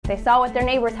They saw what their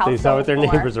neighbor's house They saw what their sold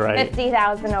for, neighbor's, right.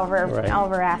 $50,000 Right.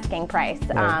 over asking price.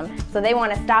 Right. So they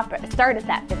want to start at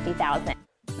that $50,000.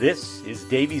 This is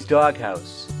Davy's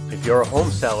Doghouse. If you're a home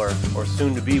seller or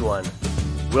soon to be one,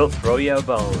 we'll throw you a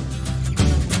bone.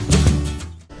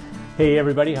 Hey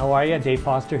everybody, how are you? Dave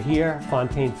Foster here,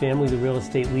 Fontaine Family, the real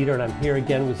estate leader, and I'm here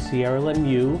again with Sierra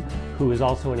Lemieux, who is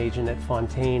also an agent at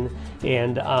Fontaine.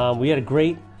 And we had a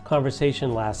great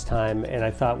conversation last time, and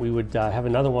I thought we would have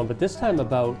another one, but this time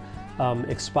about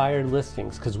expired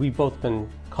listings, because we've both been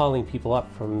calling people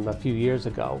up from a few years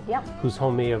ago whose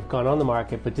home may have gone on the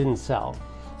market but didn't sell,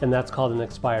 and that's called an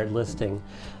expired listing.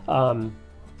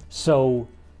 So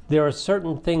there are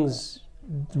certain things,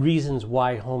 reasons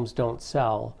why homes don't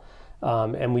sell.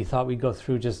 And we thought we'd go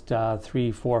through just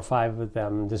 3, 4, 5 of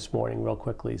them this morning real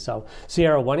quickly. So,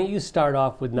 Sierra, why don't you start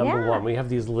off with number one? We have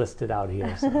these listed out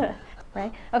here. So.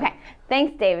 Right. Okay.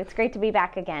 Thanks, Dave. It's great to be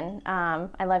back again.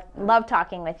 I love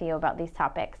talking with you about these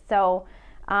topics. So,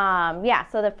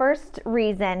 so the first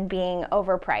reason being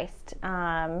overpriced.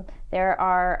 There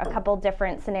are a couple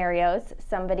different scenarios.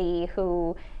 Somebody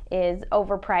who is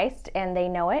overpriced and they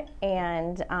know it,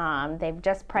 and they've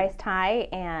just priced high,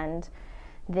 and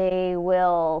they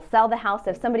will sell the house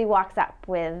if somebody walks up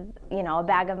with, a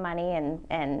bag of money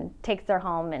and takes their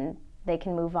home and they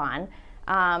can move on.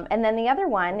 And then the other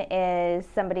one is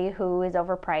somebody who is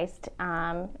overpriced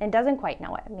and doesn't quite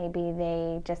know it. Maybe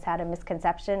they just had a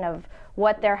misconception of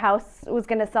what their house was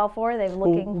going to sell for. They're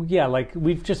looking. Well, yeah, like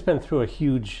we've just been through a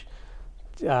huge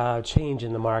change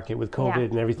in the market with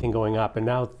COVID and everything going up, and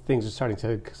now things are starting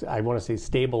to, I want to say,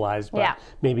 stabilize, but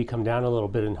maybe come down a little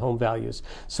bit in home values.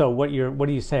 So what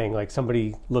are you saying? Like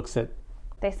somebody looks at,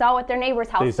 they saw what their neighbor's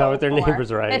house they saw what their for,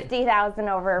 neighbor's, right.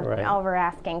 $50,000 over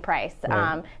asking price.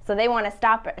 Right. So they want to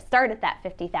start at that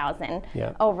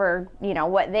 $50,000 over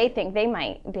what they think they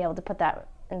might be able to put that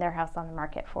in their house on the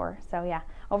market for. So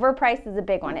overpriced is a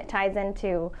big one. It ties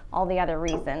into all the other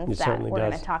reasons that we're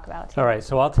going to talk about today. All right,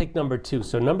 so I'll take number 2.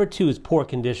 So number 2 is poor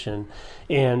condition,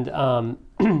 and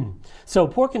so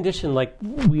poor condition, like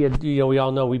we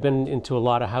all know, we've been into a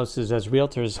lot of houses as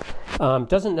realtors.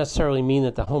 Doesn't necessarily mean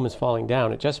that the home is falling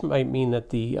down. It just might mean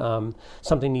that the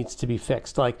something needs to be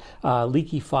fixed. Like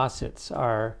leaky faucets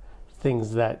are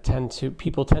things that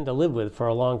people tend to live with for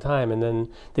a long time, and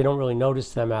then they don't really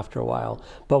notice them after a while.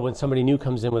 But when somebody new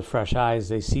comes in with fresh eyes,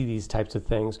 they see these types of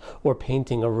things, or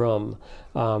painting a room,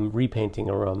 repainting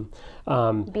a room.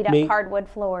 Beat up hardwood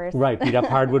floors. Right, beat up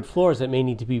hardwood floors that may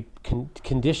need to be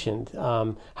conditioned.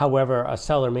 However, a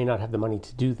seller may not have the money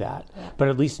to do that. But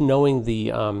at least knowing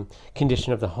the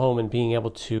condition of the home and being able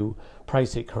to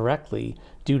price it correctly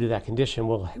due to that condition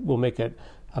will make it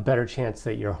a better chance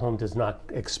that your home does not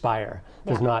expire,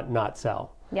 does not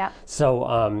sell. Yeah.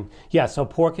 So so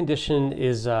poor condition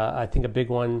is I think a big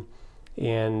one,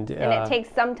 and it takes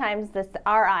sometimes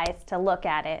our eyes to look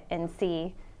at it and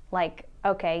see, like,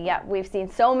 okay, we've seen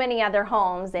so many other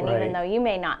homes, and even though you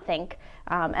may not think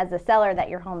as a seller that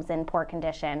your home's in poor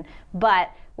condition, but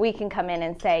we can come in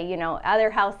and say,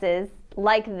 other houses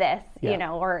like this,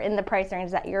 or in the price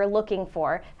range that you're looking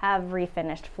for, have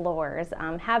refinished floors,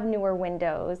 have newer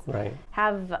windows,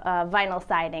 have vinyl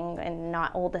siding and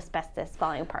not old asbestos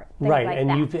falling apart. Right, like and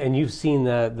that. you've seen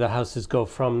the houses go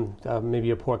from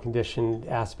maybe a poor condition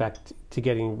aspect to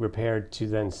getting repaired to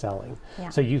then selling. Yeah.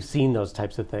 So you've seen those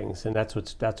types of things, and that's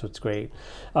what's great.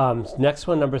 Next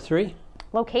one, number 3.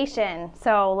 Location.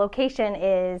 So location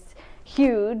is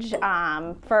huge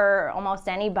for almost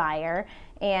any buyer.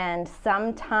 And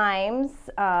sometimes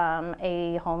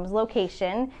a home's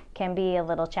location can be a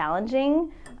little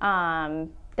challenging.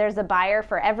 There's a buyer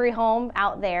for every home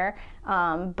out there,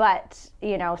 but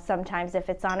sometimes if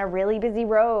it's on a really busy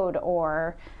road,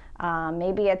 or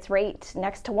maybe it's right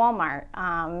next to Walmart,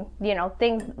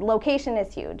 location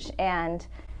is huge. And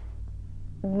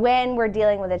when we're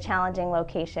dealing with a challenging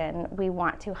location, we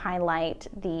want to highlight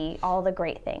all the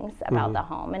great things about the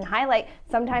home, and highlight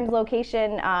sometimes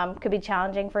location could be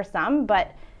challenging for some,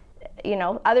 but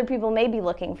other people may be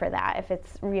looking for that. If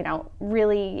it's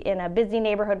really in a busy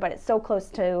neighborhood, but it's so close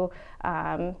to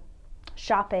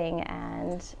shopping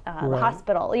and the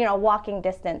hospital, walking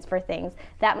distance for things,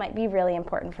 that might be really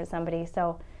important for somebody.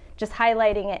 So just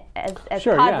highlighting it as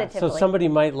sure, positively. Yeah. So somebody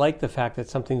might like the fact that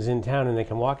something's in town and they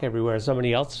can walk everywhere.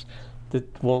 Somebody else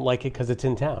that won't like it because it's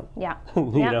in town. Yeah.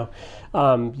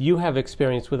 You have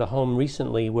experience with a home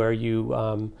recently where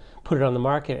you put it on the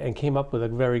market and came up with a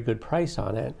very good price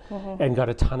on it and got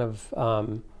a ton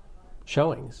of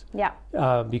showings. Yeah.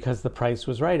 Because the price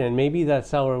was right, and maybe that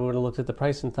seller would have looked at the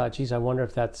price and thought, "Geez, I wonder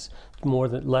if that's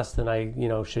less than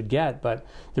I should get." But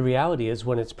the reality is,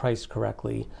 when it's priced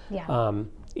correctly,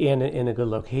 and in a good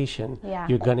location, Yeah.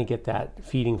 you're going to get that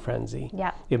feeding frenzy.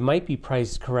 Yeah. It might be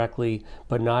priced correctly,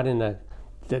 but not in the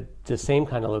same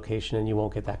kind of location, and you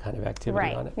won't get that kind of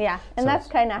activity on it. Yeah, and So that's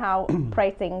kind of how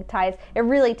pricing ties. It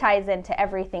really ties into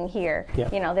everything here. Yeah.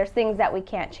 You know, there's things that we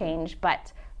can't change,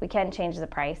 but we can change the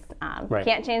price. Right.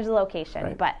 Can't change the location,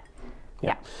 Right. but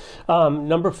yeah.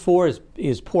 Number 4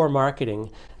 is poor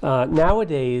marketing.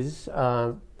 Nowadays,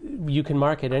 you can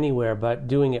market anywhere, but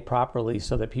doing it properly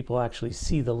so that people actually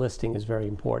see the listing is very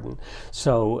important.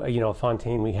 So,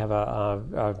 Fontaine, we have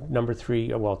a number 3,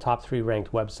 top 3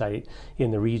 ranked website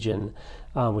in the region,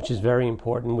 which is very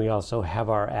important. We also have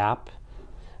our app.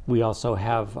 We also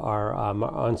have our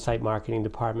on-site marketing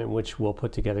department, which will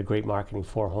put together great marketing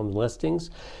for home listings.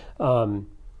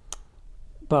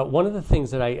 But one of the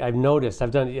things that I've noticed,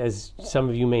 I've done, as some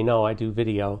of you may know, I do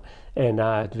video and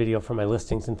video for my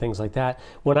listings and things like that.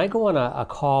 When I go on a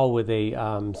call with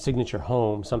a signature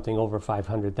home, something over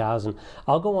 500,000,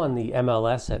 I'll go on the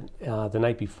MLS the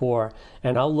night before,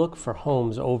 and I'll look for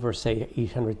homes over, say,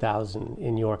 800,000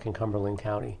 in York and Cumberland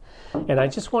County. And I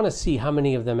just want to see how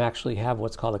many of them actually have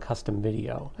what's called a custom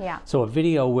video. Yeah. So a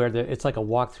video where it's like a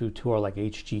walkthrough tour, like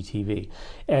HGTV.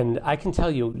 And I can tell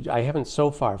you, I haven't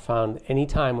so far found any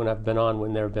time when I've been on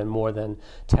when there have been more than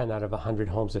 10 out of 100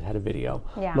 homes that had a video.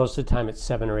 Yeah. Most of the time it's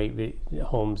 7 or 8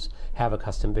 homes have a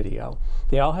custom video.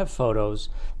 They all have photos.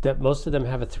 That most of them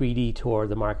have a 3D tour,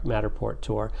 the Matterport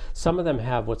tour. Some of them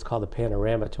have what's called a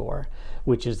panorama tour,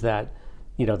 which is that,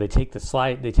 they take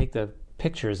the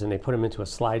pictures and they put them into a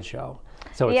slideshow.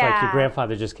 So it's like your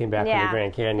grandfather just came back from the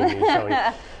Grand Canyon and he's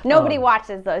showing. Nobody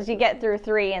watches those. You get through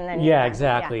 3 and then Yeah,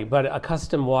 exactly. Yeah. But a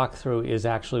custom walkthrough is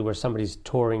actually where somebody's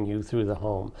touring you through the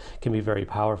home. It can be very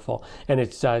powerful. And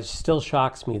it still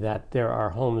shocks me that there are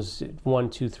homes, $1,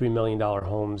 $2, $3 million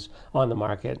homes on the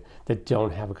market that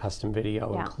don't have a custom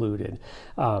video included.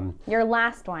 Your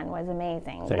last one was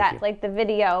amazing. Thank you. Like the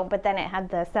video, but then it had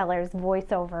the seller's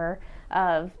voiceover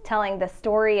of telling the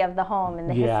story of the home and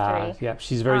the history. Yeah,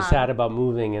 she's very sad about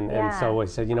moving, and so I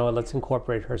said, let's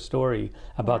incorporate her story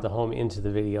about the home into the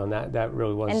video, and that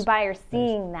really was. And buyers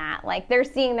seeing that, like they're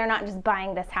not just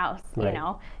buying this house,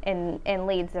 in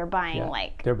Leeds, they're buying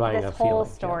they're buying this a whole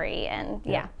feeling, story, and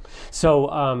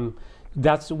So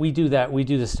we do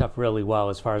this stuff really well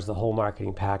as far as the whole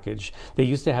marketing package. They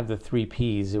used to have the 3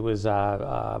 Ps. It was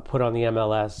put on the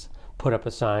MLS, put up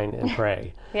a sign, and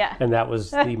pray. And that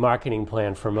was the marketing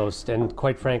plan for most, and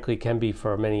quite frankly can be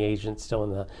for many agents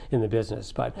still in the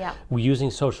business. But we're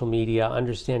using social media,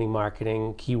 understanding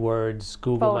marketing, keywords,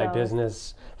 Google My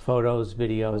Business, photos,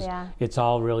 videos. It's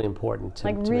all really important to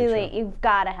really, make sure. You've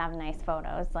got to have nice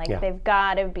photos. They've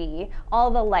got to be all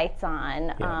the lights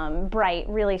on, bright,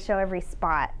 really show every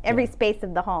spot, every space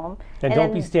of the home. And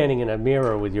don't be standing in a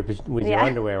mirror with your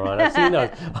underwear on. I've seen those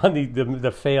on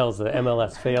the fails, the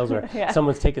MLS fails, where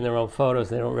someone's taking their own photos.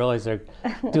 They don't realize they're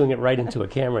doing it right into a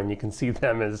camera, and you can see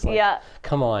them as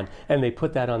come on. And they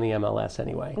put that on the MLS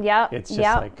anyway. It's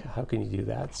just like, how can you do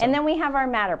that? So. And then we have our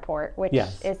Matterport, which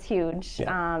is huge.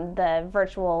 The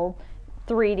virtual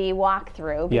 3D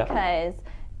walkthrough, because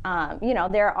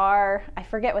there are, I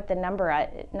forget what the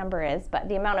number is, but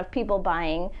the amount of people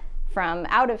buying from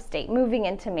out of state moving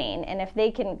into Maine, and if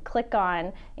they can click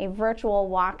on a virtual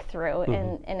walkthrough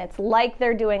and it's like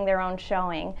they're doing their own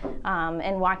showing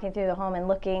and walking through the home and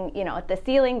looking at the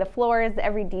ceiling, the floors,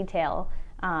 every detail,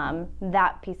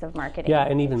 that piece of marketing.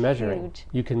 And even measuring. Huge.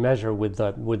 You can measure with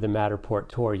the Matterport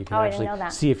tour. You can actually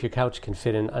see if your couch can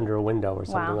fit in under a window or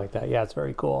something like that. It's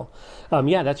very cool.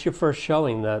 That's your first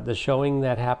showing. The showing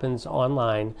that happens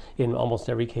online in almost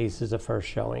every case is a first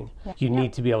showing. You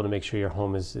need to be able to make sure your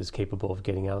home is capable of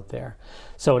getting out there.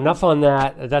 So enough on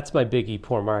that. That's my biggie,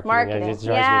 poor marketing. It drives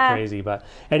me crazy. But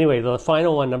anyway, the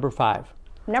final one, number 5.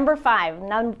 Number 5,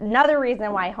 another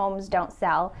reason why homes don't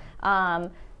sell.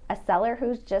 A seller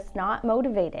who's just not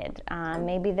motivated.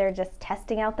 Maybe they're just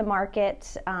testing out the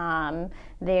market.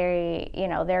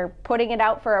 They're putting it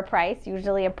out for a price,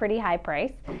 usually a pretty high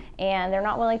price, and they're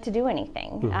not willing to do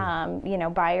anything.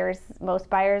 Most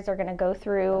buyers are going to go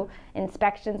through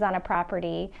inspections on a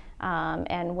property,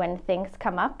 and when things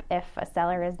come up, if a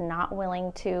seller is not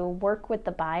willing to work with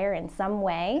the buyer in some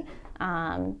way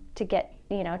to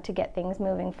get things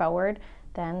moving forward,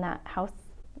 then that house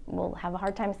will have a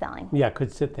hard time selling.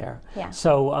 Could sit there.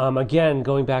 So again,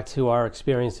 going back to our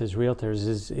experience as realtors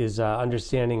is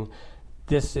understanding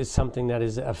this is something that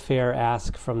is a fair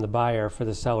ask from the buyer for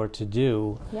the seller to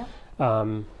do.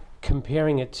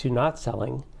 Comparing it to not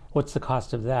selling, what's the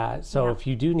cost of that? So if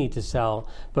you do need to sell,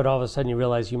 but all of a sudden you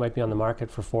realize you might be on the market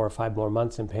for 4 or 5 more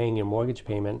months and paying your mortgage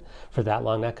payment for that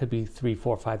long, that could be $3,000,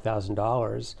 $4,000,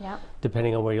 $5,000,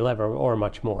 depending on where you live, or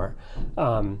much more.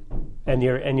 And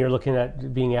you're looking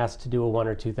at being asked to do a $1,000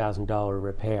 or $2,000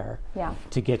 repair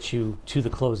to get you to the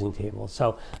closing table.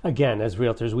 So again, as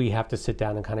realtors, we have to sit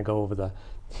down and kind of go over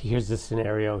here's this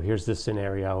scenario, here's this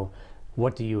scenario.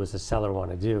 What do you as a seller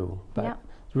want to do? But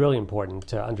it's really important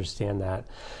to understand that.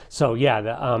 So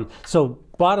so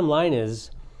bottom line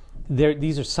is,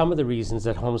 these are some of the reasons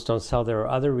that homes don't sell. There are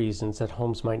other reasons that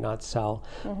homes might not sell.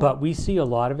 But we see a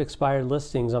lot of expired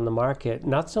listings on the market,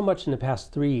 not so much in the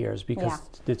past 3 years because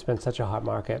it's been such a hot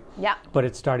market, but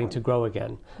it's starting to grow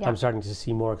again. I'm starting to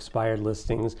see more expired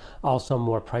listings, also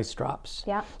more price drops.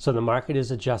 So the market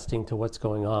is adjusting to what's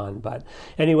going on. But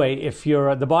anyway,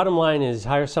 the bottom line is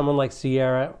hire someone like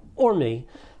Sierra or me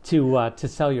to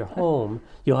sell your home.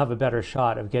 You'll have a better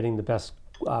shot of getting the best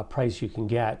price you can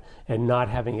get and not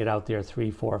having it out there 3,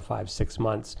 4, 5, 6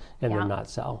 months and then not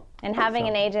sell. And having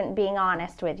an agent being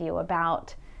honest with you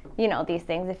about, these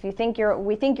things. If you think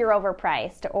we think you're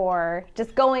overpriced or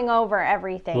just going over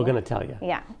everything. We're going to tell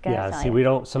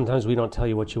you. Sometimes we don't tell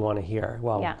you what you want to hear.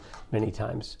 Well, many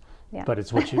times. But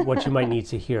it's what you might need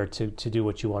to hear to do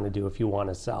what you want to do if you want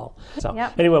to sell. So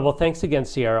anyway, well, thanks again,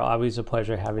 Sierra. Always a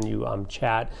pleasure having you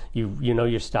chat. You know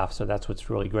your stuff, so that's what's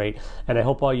really great. And I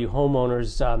hope all you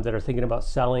homeowners that are thinking about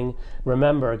selling,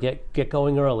 remember, get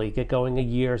going early. Get going a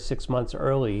year, 6 months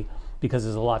early, because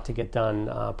there's a lot to get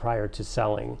done prior to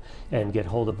selling, and get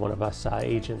hold of one of us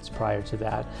agents prior to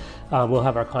that. We'll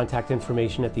have our contact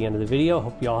information at the end of the video.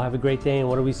 Hope you all have a great day. And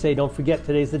what do we say? Don't forget,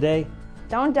 today's the day.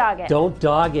 Don't dog it. Don't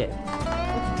dog it.